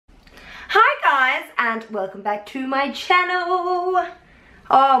and welcome back to my channel.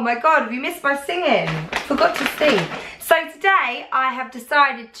 Oh my god, have you missed my singing? Forgot to sing. So today I have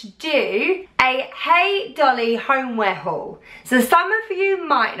decided to do a Hey Dolly homeware haul. So some of you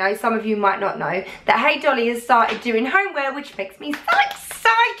might know, some of you might not know, that Hey Dolly has started doing homeware, which makes me so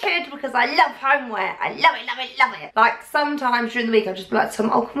excited because I love homeware. I love it, love it, love it. Like sometimes during the week I'll just be like, Tom,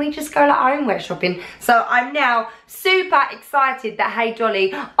 oh, can we just go like homeware shopping? So I'm now super excited that Hey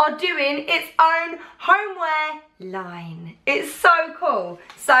Dolly are doing its own homeware line. It's so cool.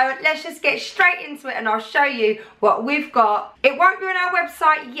 So let's just get straight into it and I'll show you what we've got. It won't be on our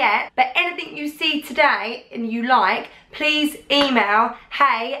website yet, but anything you see today and you like, please email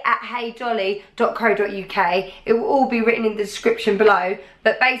hey@heydolly.co.uk. It will all be written in the description below,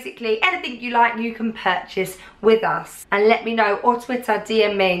 but basically anything you like you can purchase with us and let me know, or Twitter,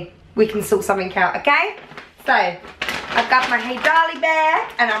 DM me, we can sort something out, okay? So I've got my Hey Dolly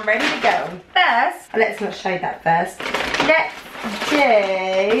bag and I'm ready to go. First, let's not show that first. Let's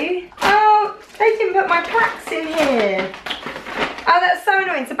do, oh, they didn't put my plaques in here. Oh, that's so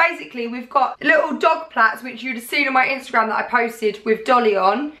annoying. So basically we've got little dog plaques, which you'd have seen on my Instagram that I posted with Dolly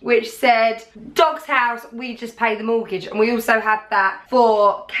on, which said, dog's house, we just pay the mortgage. And we also have that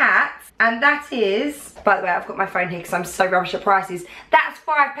for cats. And that is, by the way, I've got my phone here because I'm so rubbish at prices. That's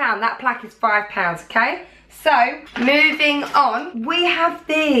 £5. That plaque is £5, okay? So, moving on, we have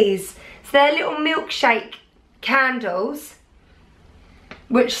these. So they're little milkshake candles,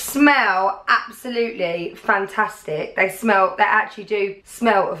 which smell absolutely fantastic. They actually do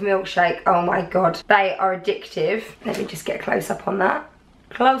smell of milkshake. Oh my god, they are addictive. Let me just get a close up on that.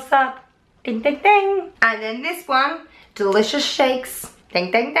 Close up, ding ding ding. And then this one, delicious shakes, ding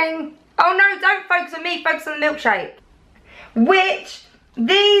ding ding. Oh no, don't focus on me, focus on the milkshake. Which,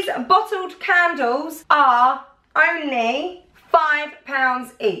 these bottled candles are only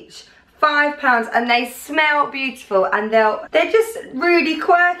 £5 each. £5, and they smell beautiful, and they're just really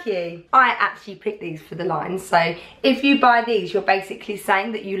quirky. I actually picked these for the line, so if you buy these you're basically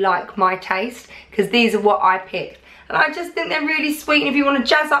saying that you like my taste, because these are what I picked. And I just think they're really sweet, and if you want to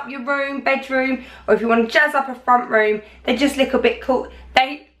jazz up your room, bedroom, or if you want to jazz up a front room, they just look a bit cool.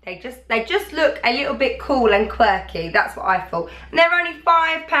 They just look a little bit cool and quirky. That's what I thought. And they're only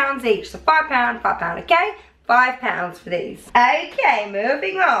 £5 each. So £5, okay? £5 for these. Okay,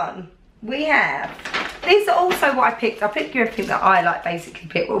 moving on. We have, these are also what I picked. I picked everything that I like basically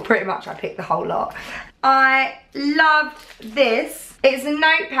picked. Well, pretty much I picked the whole lot. I love this. It's a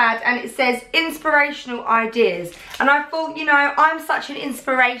notepad and it says inspirational ideas. And I thought, you know, I'm such an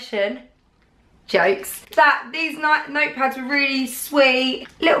inspiration. Jokes, that these notepads were really sweet,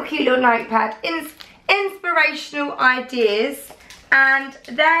 little cute little notepad, inspirational ideas, and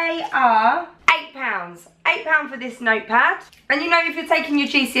they are £8. £8 for this notepad. And you know, if you're taking your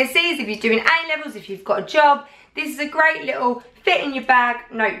GCSEs, if you're doing A-levels, if you've got a job, this is a great little fit in your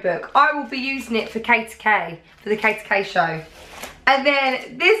bag notebook. I will be using it for K2K, for the K2K show. And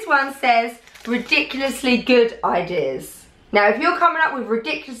then this one says ridiculously good ideas. Now, if you're coming up with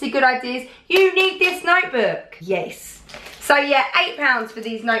ridiculously good ideas, you need this notebook. Yes. So yeah, £8 for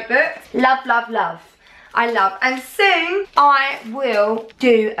these notebooks. Love, love, love. I love. And soon, I will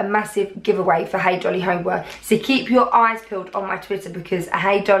do a massive giveaway for Hey Dolly Homeware. So keep your eyes peeled on my Twitter, because a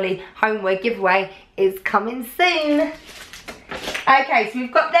Hey Dolly Homeware giveaway is coming soon. Okay, so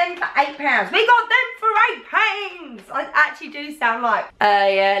we've got them for £8. We got them for £8. I actually do sound like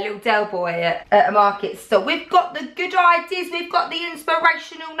a little Del boy at a market stall. We've got the good ideas. We've got the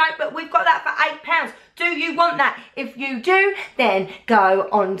inspirational notebook. We've got that for £8. Do you want that? If you do, then go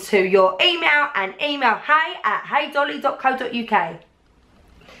onto your email and email hey@heydolly.co.uk.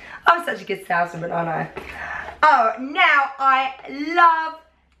 I'm such a good saleswoman, aren't I? Oh, now I love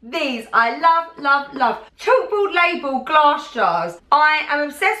these. I love, love, love chalkboard label glass jars. I am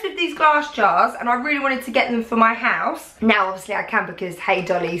obsessed with these glass jars and I really wanted to get them for my house. Now obviously I can, because Hey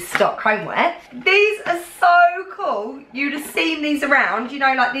Dolly stock homeware. These are so cool. You'd have seen these around, you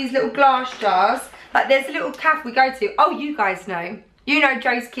know, like these little glass jars. Like there's a little cafe we go to. Oh, you guys know. You know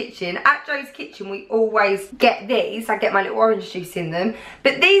Joe's Kitchen. At Joe's Kitchen we always get these. I get my little orange juice in them.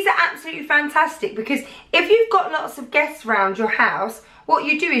 But these are absolutely fantastic, because if you've got lots of guests around your house, what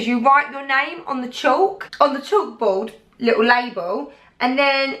you do is you write your name on the chalkboard, little label, and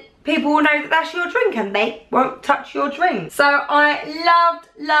then people will know that that's your drink and they won't touch your drink. So I loved,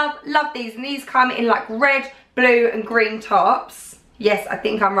 love, love these. And these come in like red, blue and green tops. Yes, I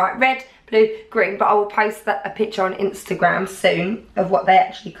think I'm right. Red, blue, green. But I will post a picture on Instagram soon of what they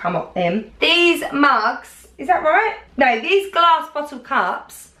actually come up in. These mugs, is that right? No, these glass bottle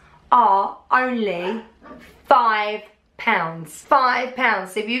cups are only £5. £5.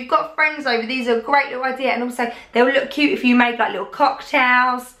 So if you've got friends over, these are a great little idea, and also they'll look cute if you made like little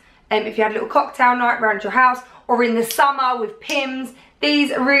cocktails, if you had a little cocktail night around your house, or in the summer with Pims.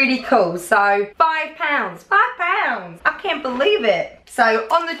 These are really cool. So £5, £5. I can't believe it. So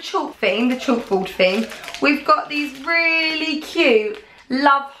on the chalk thing, the chalkboard thing, we've got these really cute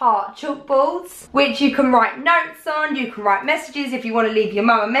love heart chalkboards, which you can write notes on. You can write messages if you want to leave your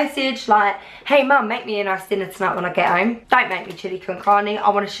mum a message like, hey mum, make me a nice dinner tonight when I get home. Don't make me chili con carne, I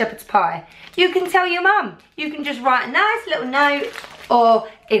want a shepherd's pie. You can tell your mum. You can just write a nice little note. Or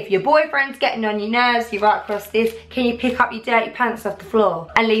if your boyfriend's getting on your nerves, you write across this, can you pick up your dirty pants off the floor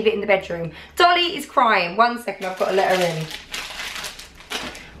and leave it in the bedroom? Dolly is crying. 1 second, I've got to let her in.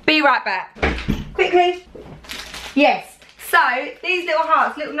 Be right back. Quickly. Yes. So these little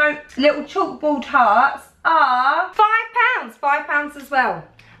hearts, little chalkboard hearts are £5. £5 as well.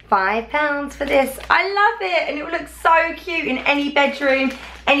 £5 for this. I love it, and it will look so cute in any bedroom,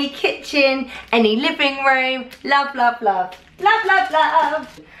 any kitchen, any living room. Love, love, love. Love, love,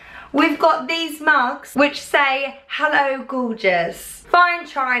 love. We've got these mugs which say, hello gorgeous. Fine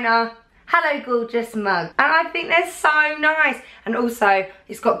china, hello gorgeous mug. And I think they're so nice. And also,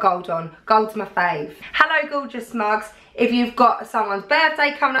 it's got gold on. Gold's my fave. Hello gorgeous mugs. If you've got someone's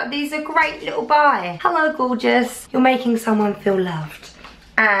birthday coming up, these are great little buy. Hello gorgeous. You're making someone feel loved.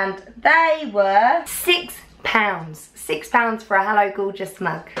 And they were £6. £6 for a hello gorgeous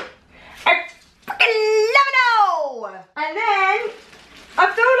mug. I fucking love it all! And then, I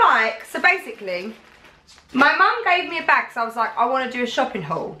feel like, so basically, my mum gave me a bag, so I was like, I want to do a shopping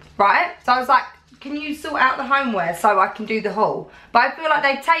haul, right? So I was like, can you sort out the homeware so I can do the haul? But I feel like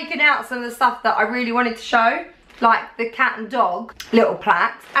they've taken out some of the stuff that I really wanted to show, like the cat and dog little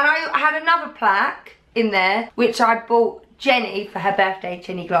plaques. And I had another plaque in there, which I bought Jenny for her birthday,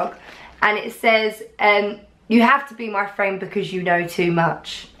 Jenny Glog. And it says, you have to be my friend because you know too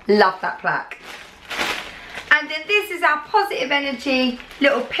much. Love that plaque. And then this is our positive energy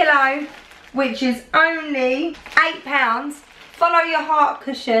little pillow, which is only £8. Follow your heart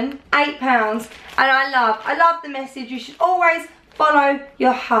cushion, £8. And I love the message. You should always follow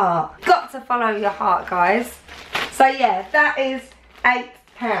your heart. Got to follow your heart, guys. So yeah, that is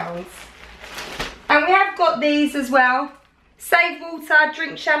 £8. And we have got these as well. Save water,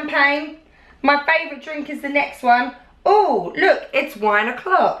 drink champagne. My favourite drink is the next one. Oh, look, it's wine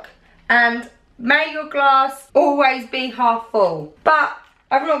o'clock. And may your glass always be half full. But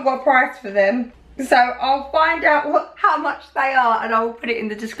I've not got a price for them. So I'll find out how much they are, and I will put it in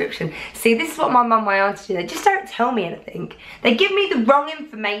the description. See, this is what my mum and my auntie do. They just don't tell me anything. They give me the wrong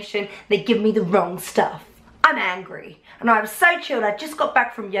information. They give me the wrong stuff. I'm angry. And I was so chilled. I just got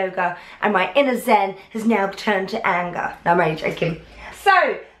back from yoga, and my inner zen has now turned to anger. No, I'm only joking.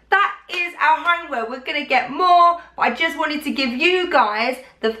 So that is our homeware. We're gonna get more, but I just wanted to give you guys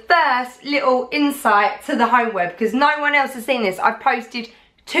the first little insight to the homeware because no one else has seen this. I've posted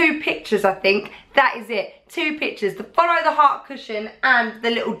 2 pictures, I think. That is it. 2 pictures. The follow the heart cushion and the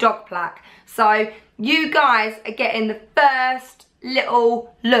little dog plaque. So you guys are getting the first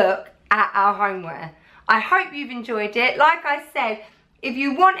little look at our homeware. I hope you've enjoyed it. Like I said, if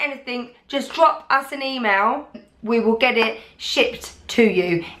you want anything, just drop us an email. We will get it shipped to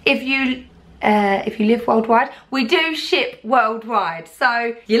you. If you live worldwide, we do ship worldwide.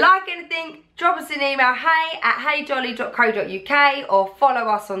 So if you like anything, drop us an email, hey@heydolly.co.uk, or follow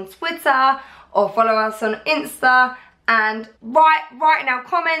us on Twitter, or follow us on Insta, and write in our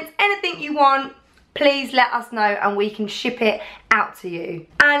comments anything you want. Please let us know and we can ship it out to you.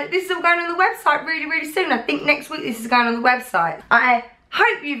 And this is all going on the website really, really soon. I think next week this is going on the website. I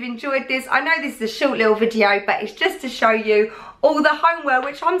hope you've enjoyed this. I know this is a short little video, but it's just to show you all the homeware,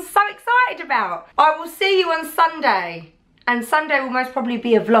 which I'm so excited about. I will see you on Sunday. And Sunday will most probably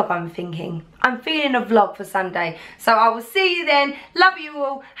be a vlog, I'm thinking. I'm feeling a vlog for Sunday. So I will see you then. Love you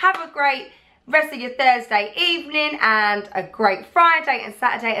all. Have a great rest of your Thursday evening and a great Friday and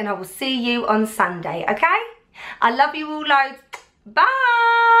Saturday. And I will see you on Sunday, okay? I love you all loads. Bye.